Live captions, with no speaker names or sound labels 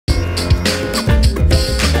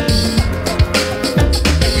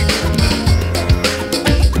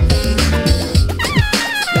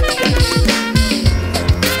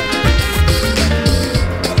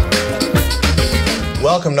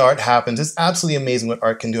welcome to Art Happens. It's absolutely amazing what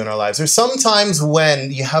art can do in our lives. There's sometimes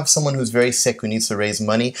when you have someone who's very sick who needs to raise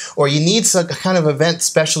money, or you need some kind of event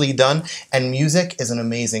specially done, and music is an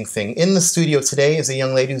amazing thing. In the studio today is a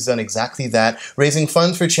young lady who's done exactly that, raising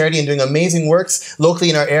funds for charity and doing amazing works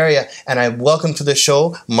locally in our area. And I welcome to the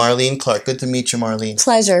show Marlene Clarke. Good to meet you, Marlene.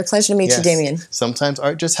 Pleasure to meet you, Damien. Sometimes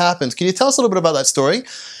art just happens. Can you tell us a little bit about that story?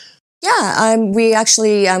 Yeah, we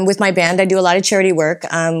actually, with my band, I do a lot of charity work.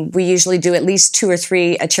 We usually do at least 2 or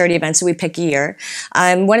 3 charity events that we pick a year.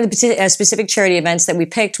 One of the specific charity events that we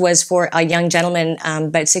picked was for a young gentleman,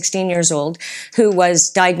 about 16 years old, who was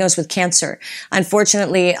diagnosed with cancer.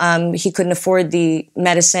 Unfortunately, he couldn't afford the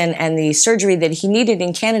medicine and the surgery that he needed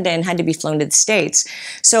in Canada and had to be flown to the States.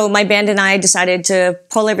 So my band and I decided to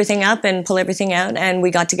pull everything up and pull everything out, and we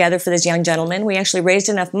got together for this young gentleman. We actually raised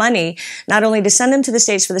enough money, not only to send him to the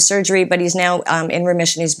States for the surgery, but he's now in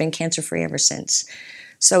remission. He's been cancer-free ever since.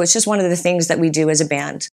 So it's just one of the things that we do as a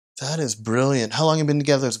band. That is brilliant. How long have you been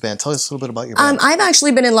together as a band? Tell us a little bit about your band. I've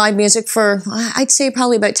actually been in live music for, I'd say,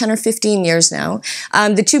 probably about 10 or 15 years now.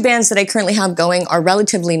 The 2 bands that I currently have going are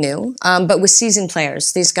relatively new, but with seasoned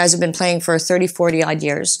players. These guys have been playing for 30, 40 odd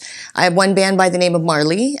years. I have one band by the name of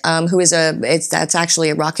Marley, who is that's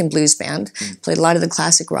actually a rock and blues band. Played a lot of the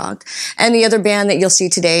classic rock. And the other band that you'll see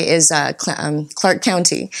today is Clarke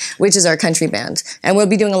County, which is our country band. And we'll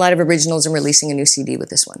be doing a lot of originals and releasing a new CD with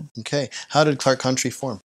this one. Okay. How did Clarke Country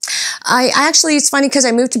form? I actually, it's funny because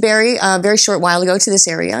I moved to Barrie a very short while ago to this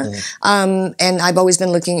area. And I've always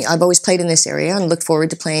played in this area and look forward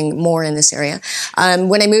to playing more in this area.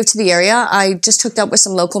 When I moved to the area, I just hooked up with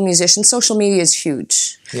some local musicians. Social media is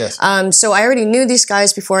huge. Yes. So I already knew these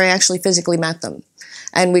guys before I actually physically met them.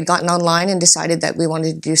 And we'd gotten online and decided that we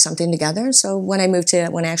wanted to do something together. So when I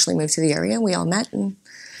actually moved to the area, we all met and...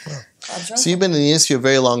 So you've been in the industry a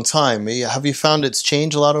very long time. Have you found it's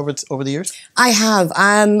changed a lot over the years? I have.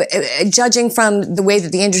 Judging from the way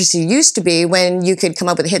that the industry used to be, when you could come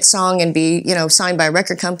up with a hit song and be, signed by a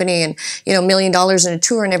record company and, $1 million in a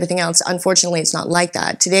tour and everything else. Unfortunately, it's not like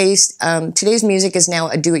that. Today's music is now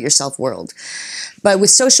a do-it-yourself world. But with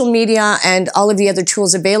social media and all of the other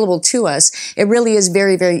tools available to us, it really is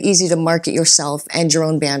very, very easy to market yourself and your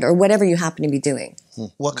own band or whatever you happen to be doing.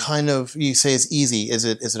 What kind of, you say it's easy, is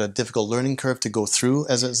it a difficult learning curve to go through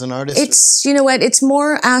as an artist? It's, it's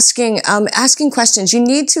more asking questions.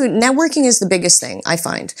 Networking is the biggest thing, I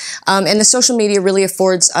find. And the social media really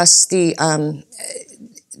affords us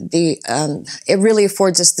it really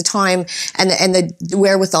affords us the time and the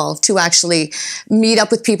wherewithal to actually meet up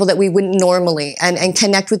with people that we wouldn't normally and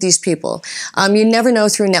connect with these people. You never know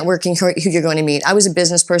through networking who you're going to meet. I was a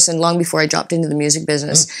business person long before I dropped into the music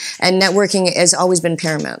business, and networking has always been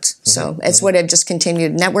paramount. So it's what I've just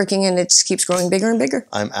continued networking, and it just keeps growing bigger and bigger.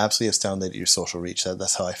 I'm absolutely astounded at your social reach.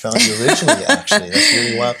 That's how I found you originally, actually. That's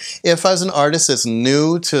really wild. If I was an artist that's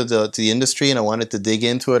new to the industry and I wanted to dig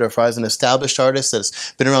into it, or if I was an established artist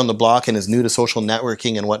that's been around the block and is new to social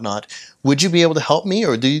networking and whatnot, would you be able to help me,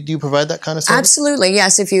 or do you provide that kind of service? Absolutely,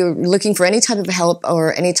 yes. If you're looking for any type of help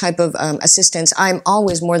or any type of assistance, I'm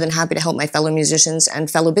always more than happy to help my fellow musicians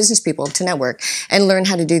and fellow business people to network and learn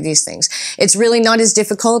how to do these things. It's really not as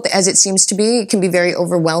difficult as it seems to be. It can be very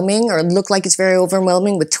overwhelming, or look like it's very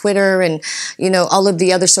overwhelming with Twitter and all of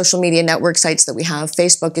the other social media network sites that we have.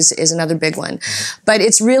 Facebook is another big one. But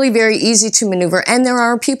it's really very easy to maneuver, and there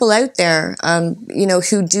are people out there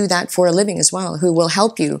who do that for a living as well, who will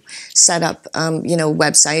help you set up,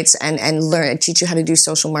 websites and teach you how to do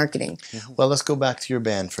social marketing. Well, let's go back to your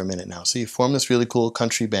band for a minute now. So you formed this really cool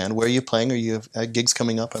country band. Where are you playing? Are you have gigs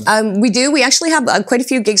coming up? We do. We actually have quite a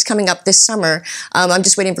few gigs coming up this summer. I'm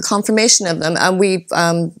just waiting for confirmation of them. We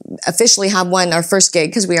officially have our first gig,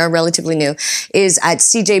 because we are relatively new, is at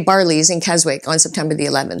CJ Barley's in Keswick on September the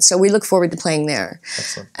 11th. So we look forward to playing there.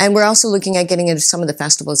 Excellent. And we're also looking at getting into some of the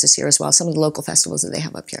festivals this year as well, some of the local festivals that they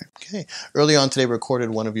have up here. Okay. Early on today, recorded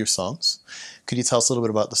one of your songs. Could you tell us a little bit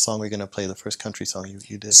about the song we're going to play, the first country song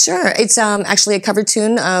you did? Sure. It's actually a cover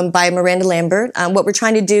tune by Miranda Lambert. What we're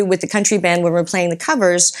trying to do with the country band when we're playing the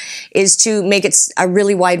covers is to make it a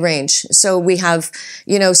really wide range. So we have,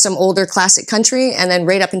 some older classic country and then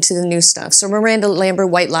right up into the new stuff. So Miranda Lambert,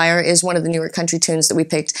 White Liar is one of the newer country tunes that we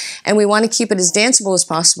picked. And we want to keep it as danceable as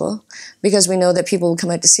possible, because we know that people will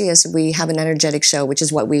come out to see us if we have an energetic show, which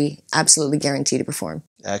is what we absolutely guarantee to perform.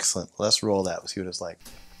 Excellent. Well, let's roll that. We'll see what it's like.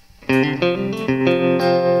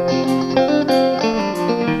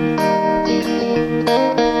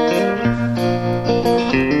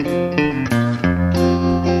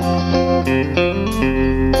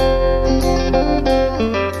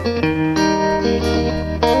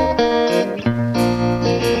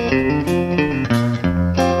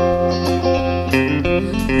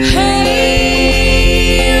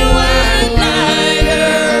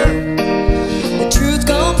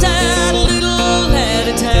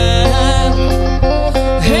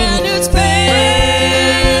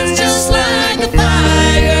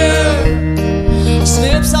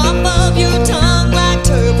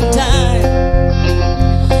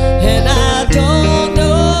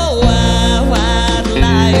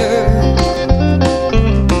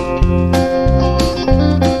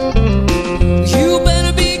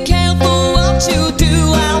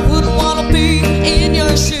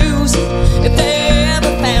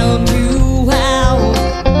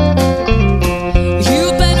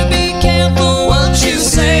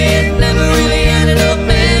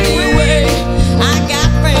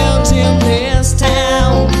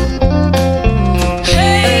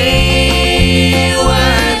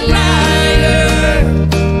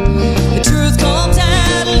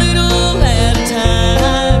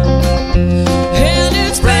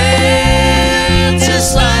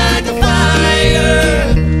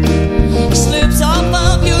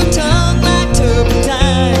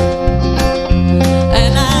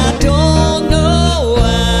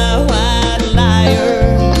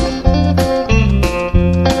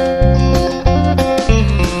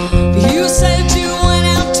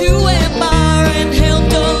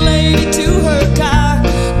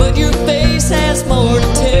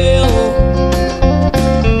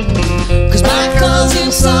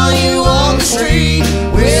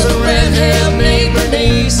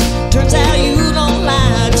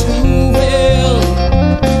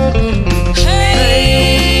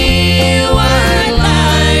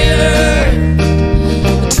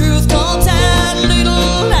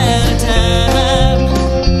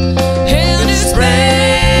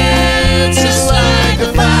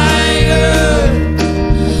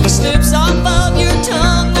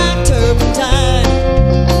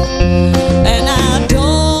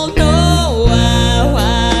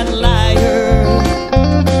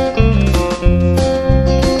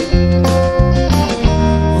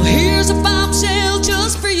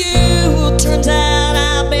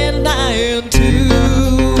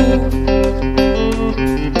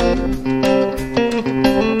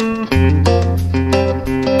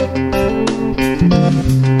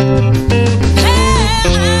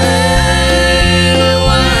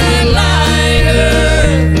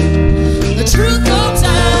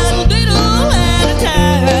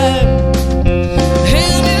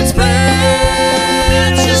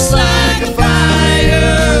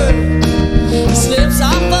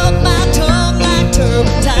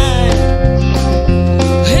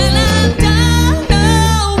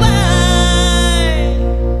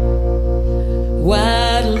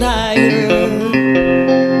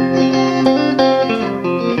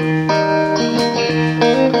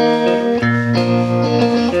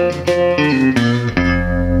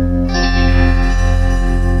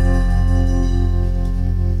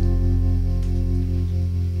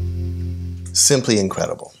 simply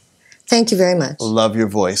incredible. Thank you very much. Love your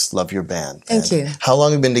voice, love your band. Thank you. How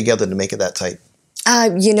long have you been together to make it that tight?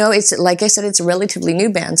 You know, it's like I said, it's a relatively new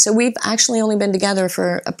band. So we've actually only been together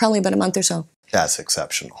for probably about a month or so. That's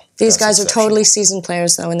exceptional. These guys are totally seasoned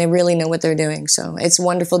players, though, and they really know what they're doing. So it's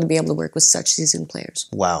wonderful to be able to work with such seasoned players.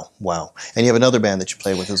 Wow, wow. And you have another band that you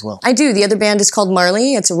play with as well. I do. The other band is called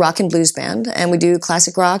Marlene. It's a rock and blues band, and we do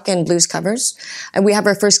classic rock and blues covers. And we have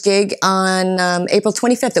our first gig on April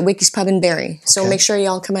 25th at Wicky's Pub in Barrie. So make sure you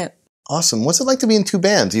all come out. Awesome. What's it like to be in two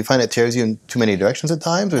bands? Do you find it tears you in too many directions at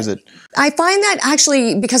times, or is it? I find that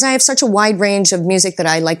actually, because I have such a wide range of music that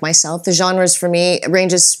I like myself, the genres for me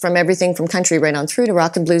ranges from everything from country right on through to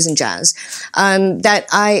rock and blues and jazz.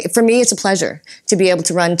 For me, it's a pleasure to be able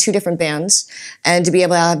to run two different bands and to be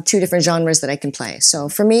able to have two different genres that I can play. So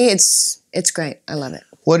for me, it's great. I love it.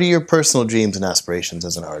 What are your personal dreams and aspirations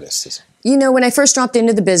as an artist? You know, when I first dropped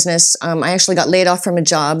into the business, I actually got laid off from a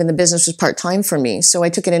job, and the business was part-time for me. So I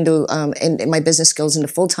took it into in my business skills into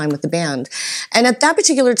full-time with the band. And at that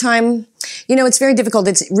particular time, you know, it's very difficult.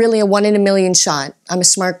 It's really a 1 in a million shot. I'm a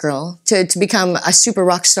smart girl to become a super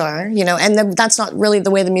rock star, you know, and that's not really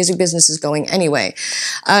the way the music business is going anyway.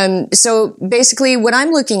 So basically what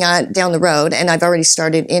I'm looking at down the road, and I've already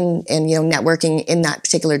started in you know, networking in that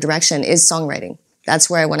particular direction, is songwriting.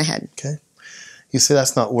 That's where I want to head. Okay. You say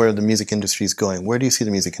that's not where the music industry is going. Where do you see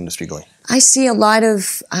the music industry going? I see a lot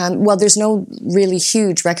of, well, there's no really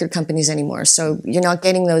huge record companies anymore. So you're not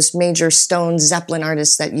getting those major Stone, Zeppelin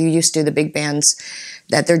artists that you used to, the big bands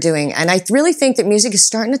that they're doing. And I really think that music is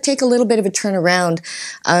starting to take a little bit of a turnaround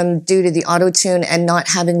due to the auto-tune and not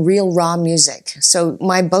having real raw music. So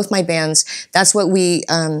both my bands, that's what we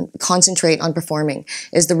concentrate on performing,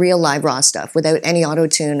 is the real live raw stuff without any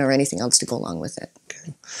auto-tune or anything else to go along with it.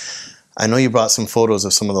 Okay. I know you brought some photos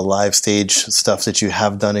of some of the live stage stuff that you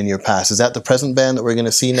have done in your past. Is that the present band that we're going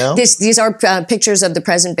to see now? These are pictures of the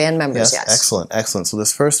present band members, yes. Excellent, excellent. So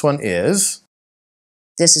this first one is?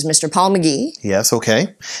 This is Mr. Paul McGee. Yes,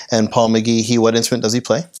 okay. And Paul McGee, what instrument does he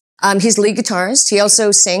play? He's lead guitarist. He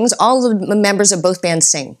also sings. All the members of both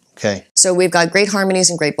bands sing. Okay. So we've got great harmonies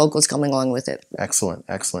and great vocals coming along with it. Excellent,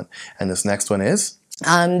 excellent. And this next one is?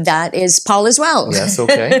 That is Paul as well. Yes,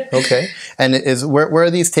 okay, okay. And where are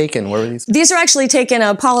these taken? Where are these? These are actually taken,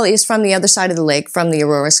 Paul is from the other side of the lake, from the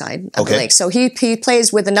Aurora side of the lake. So he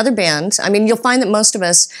plays with another band. I mean, you'll find that most of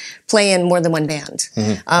us play in more than one band.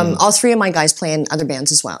 All three of my guys play in other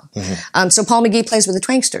bands as well. So Paul McGee plays with the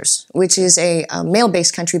Twanksters, which is a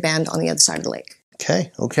male-based country band on the other side of the lake.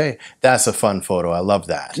 Okay, okay. That's a fun photo. I love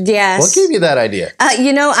that. Yes. What gave you that idea?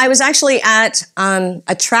 You know, I was actually at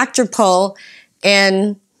a tractor pull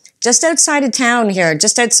and just outside of town here,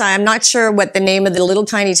 just outside. I'm not sure what the name of the little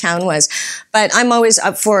tiny town was, but I'm always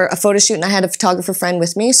up for a photo shoot, and I had a photographer friend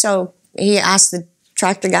with me, so he asked the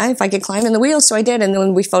tractor guy if I could climb in the wheel, so I did, and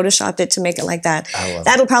then we photoshopped it to make it like that. I love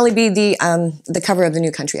That'll probably be the cover of the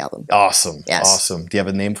new country album. Awesome, yes. Awesome. Do you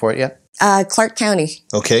have a name for it yet? Clarke County.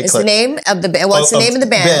 Okay, it's the name of the band. Well, it's the name of the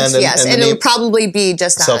band. Yes, and it'll probably be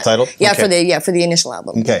just that. Self-titled. Yeah, okay. for the initial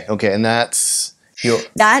album. Okay, okay, and that's.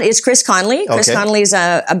 That is Chris Conley. Chris Conley is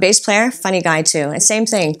a bass player, funny guy too. And same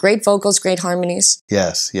thing, great vocals, great harmonies.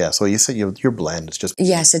 Yes, yes. Well, you said your blend is just...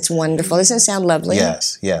 Yes, it's wonderful. Doesn't it sound lovely?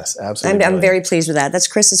 Yes, yes, absolutely. I'm very pleased with that. That's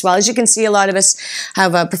Chris as well. As you can see, a lot of us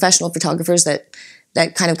have professional photographers that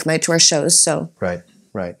kind of come out to our shows. So Right,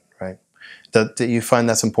 right, right. Do you find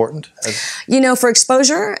that's important? You know, for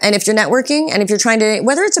exposure, and if you're networking, and if you're trying to,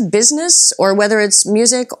 whether it's a business or whether it's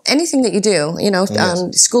music, anything that you do, you know,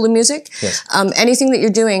 School of Music, anything that you're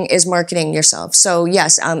doing is marketing yourself. So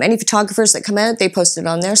yes, any photographers that come out, they post it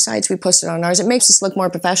on their sites, we post it on ours. It makes us look more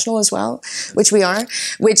professional as well, which we are,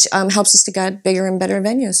 which helps us to get bigger and better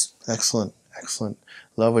venues. Excellent, excellent.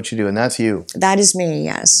 Love what you do, and that's you. That is me,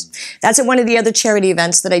 yes. That's at one of the other charity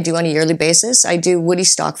events that I do on a yearly basis. I do Woody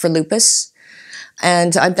Stock for lupus.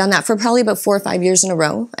 And I've done that for probably about 4 or 5 years in a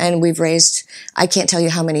row. And we've raised, I can't tell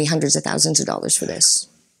you how many hundreds of thousands of dollars for this.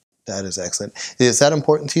 That is excellent. Is that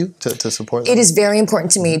important to you to support them? It is very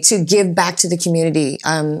important to me to give back to the community.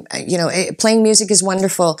 You know, playing music is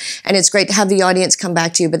wonderful, and it's great to have the audience come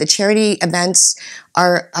back to you. But the charity events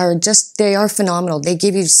are just, they are phenomenal. They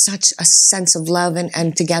give you such a sense of love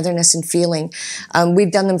and togetherness and feeling.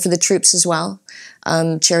 We've done them for the troops as well,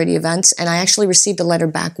 charity events. And I actually received a letter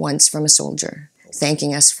back once from a soldier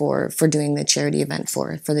thanking us for doing the charity event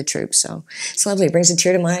for the troops. So it's lovely. It brings a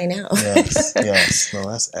tear to my eye now. Yes, yes.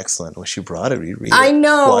 No, that's excellent. Wish you brought it. Read I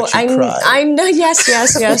know. Watch you cry. I know. Yes,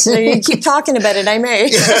 yes, yes. You keep talking about it. I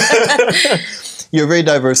may. You're a very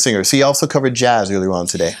diverse singer. So you also covered jazz earlier on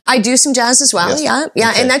today. I do some jazz as well. Yes. Yeah.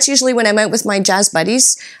 Okay. And that's usually when I'm out with my jazz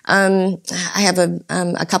buddies. I have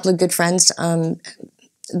a couple of good friends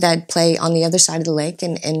that play on the other side of the lake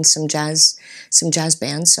in some jazz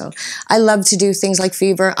bands. So I love to do things like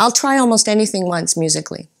Fever. I'll try almost anything once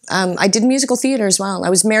musically. I did musical theater as well. I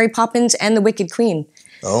was Mary Poppins and the Wicked Queen.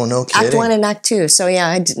 Oh, no kidding. Act 1 and Act 2. So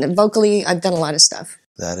yeah, vocally, I've done a lot of stuff.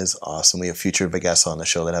 That is awesome. We have future guests on the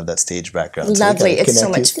show that have that stage background. Lovely. So it's so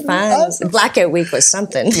much fun. Awesome. Blackout Week was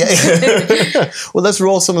something. Yeah. Well, let's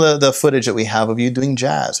roll some of the footage that we have of you doing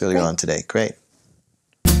jazz earlier on today. Great.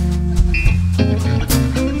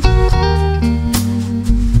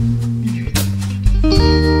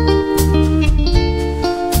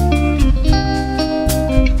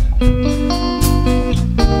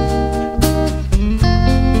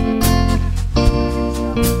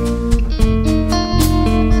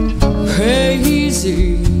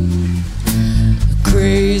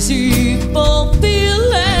 Crazy for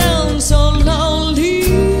feeling so lonely.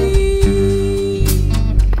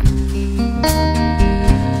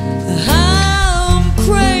 I'm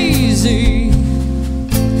crazy,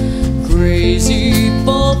 crazy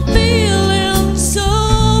for feeling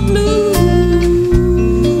so blue.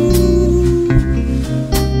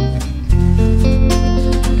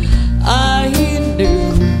 I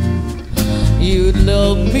knew you'd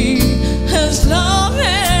love me as long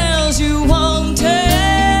as you wanted.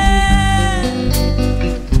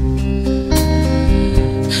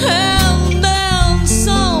 And then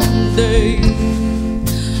someday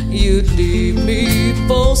you'd leave me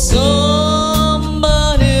for somebody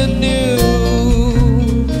new.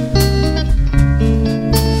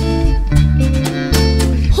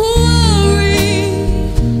 Worry,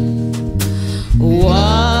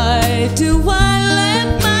 why do I let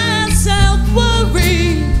myself worry?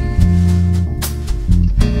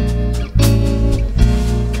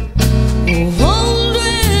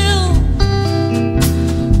 Wondering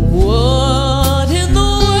what in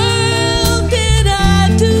the world did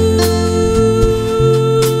I do?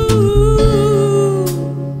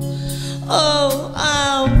 Oh,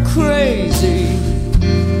 I'm crazy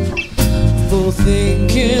for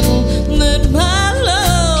thinking that my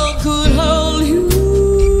love could hold you.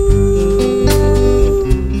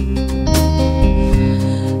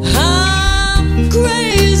 I'm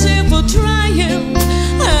crazy for trying,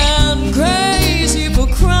 I'm crazy for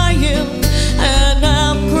crying, and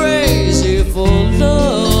I'm crazy for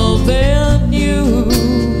loving you.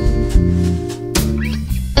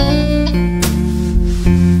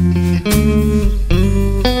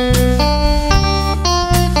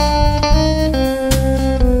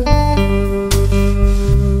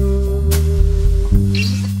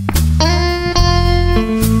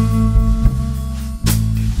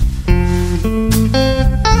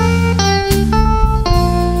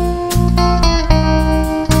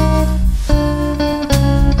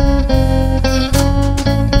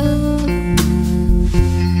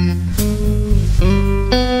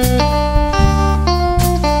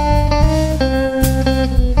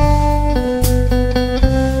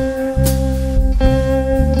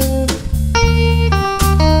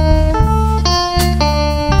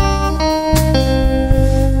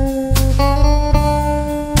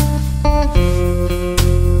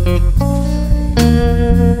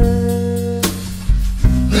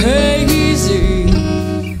 Crazy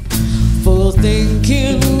for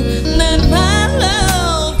thinking that my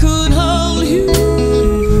love could hold you.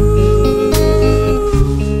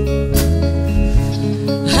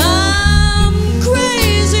 I'm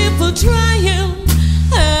crazy for trying,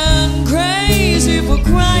 and crazy for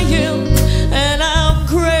crying, and I'm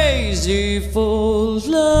crazy for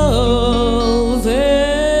loving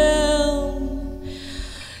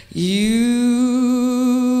you.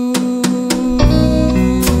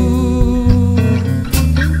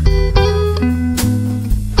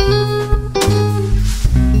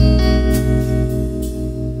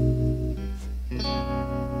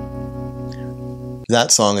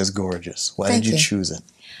 That song is gorgeous. Why Thank did you you. choose it?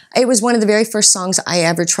 It was one of the very first songs I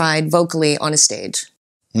ever tried vocally on a stage.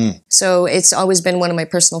 So it's always been one of my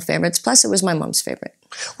personal favorites. Plus, it was my mom's favorite.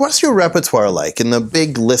 What's your repertoire like in the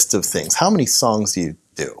big list of things? How many songs do you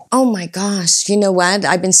do? Oh my gosh. You know what?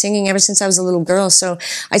 I've been singing ever since I was a little girl. So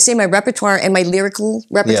I'd say my repertoire and my lyrical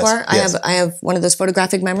repertoire, Yes. I have one of those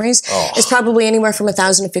photographic memories. Oh. It's probably anywhere from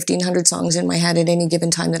 1,000 to 1,500 songs in my head at any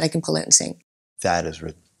given time that I can pull out and sing. That is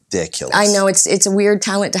ridiculous. I know it's a weird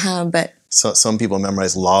talent to have, but So some people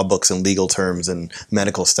memorize law books and legal terms and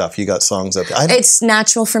medical stuff. You got songs up. it's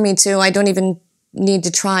natural for me too. I don't even need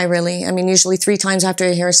to try, really. I mean, usually 3 times after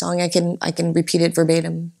I hear a song, I can repeat it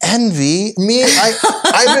verbatim. Envy? Me?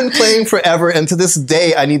 I've been playing forever, and to this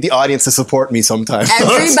day, I need the audience to support me sometimes.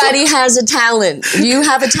 Everybody has a talent. You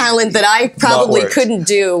have a talent that I probably couldn't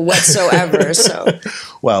do whatsoever. So,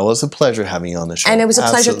 Well, it was a pleasure having you on the show. And it was a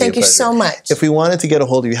pleasure. Absolutely Thank you so much. If we wanted to get a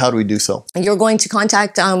hold of you, how do we do so? You're going to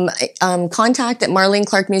contact at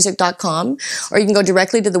marleneclarkemusic.com, or you can go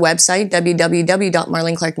directly to the website,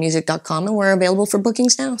 www.marleneclarkemusic.com, and we're available for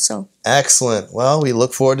bookings now. So Excellent. Well, we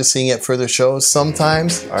look forward to seeing you at further shows.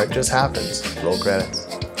 Sometimes art just happens. Roll credits.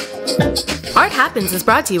 Art Happens is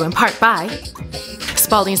brought to you in part by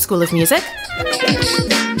Spalding School of Music,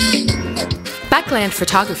 Backland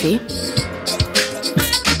Photography,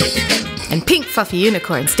 and Pink Fluffy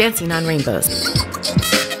Unicorns Dancing on Rainbows.